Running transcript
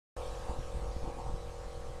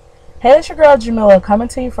Hey, it's your girl Jamila coming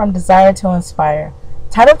to you from Desire to Inspire.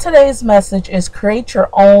 Title of today's message is Create Your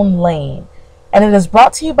Own Lane, and it is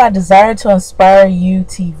brought to you by Desire to Inspire You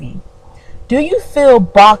TV. Do you feel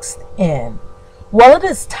boxed in? Well, it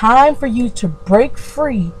is time for you to break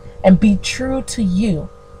free and be true to you.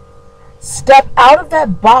 Step out of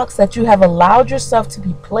that box that you have allowed yourself to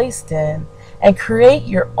be placed in and create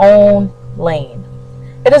your own lane.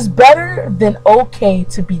 It is better than okay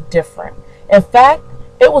to be different. In fact,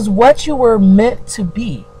 it was what you were meant to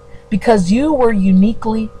be because you were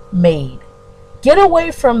uniquely made. Get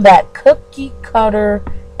away from that cookie cutter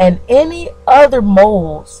and any other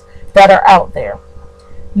molds that are out there.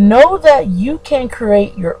 Know that you can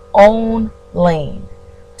create your own lane.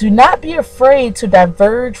 Do not be afraid to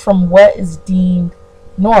diverge from what is deemed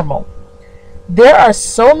normal. There are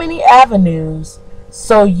so many avenues,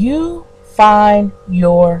 so you find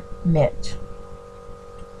your niche.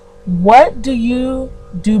 What do you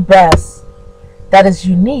do best that is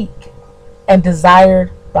unique and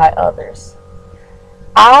desired by others?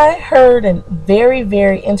 I heard a very,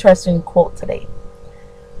 very interesting quote today,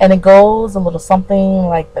 and it goes a little something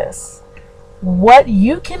like this. What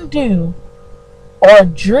you can do or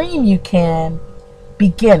dream you can,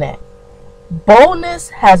 begin it. Boldness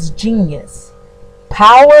has genius,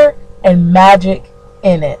 power, and magic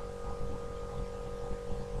in it.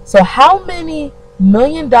 So how many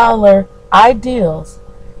 $1,000,000 ideals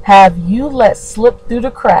have you let slip through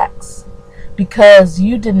the cracks because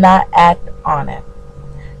you did not act on it?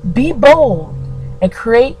 Be bold and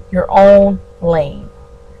create your own lane.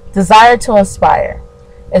 Desire to inspire.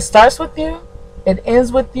 It starts with you, it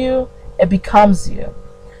ends with you, it becomes you.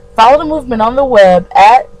 Follow the movement on the web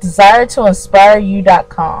at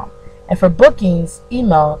desiretoinspireyou.com. And for bookings,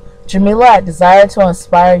 email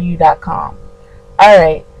Jamila@desiretoinspireyou.com.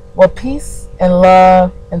 Alright, well, peace and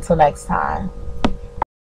love until next time.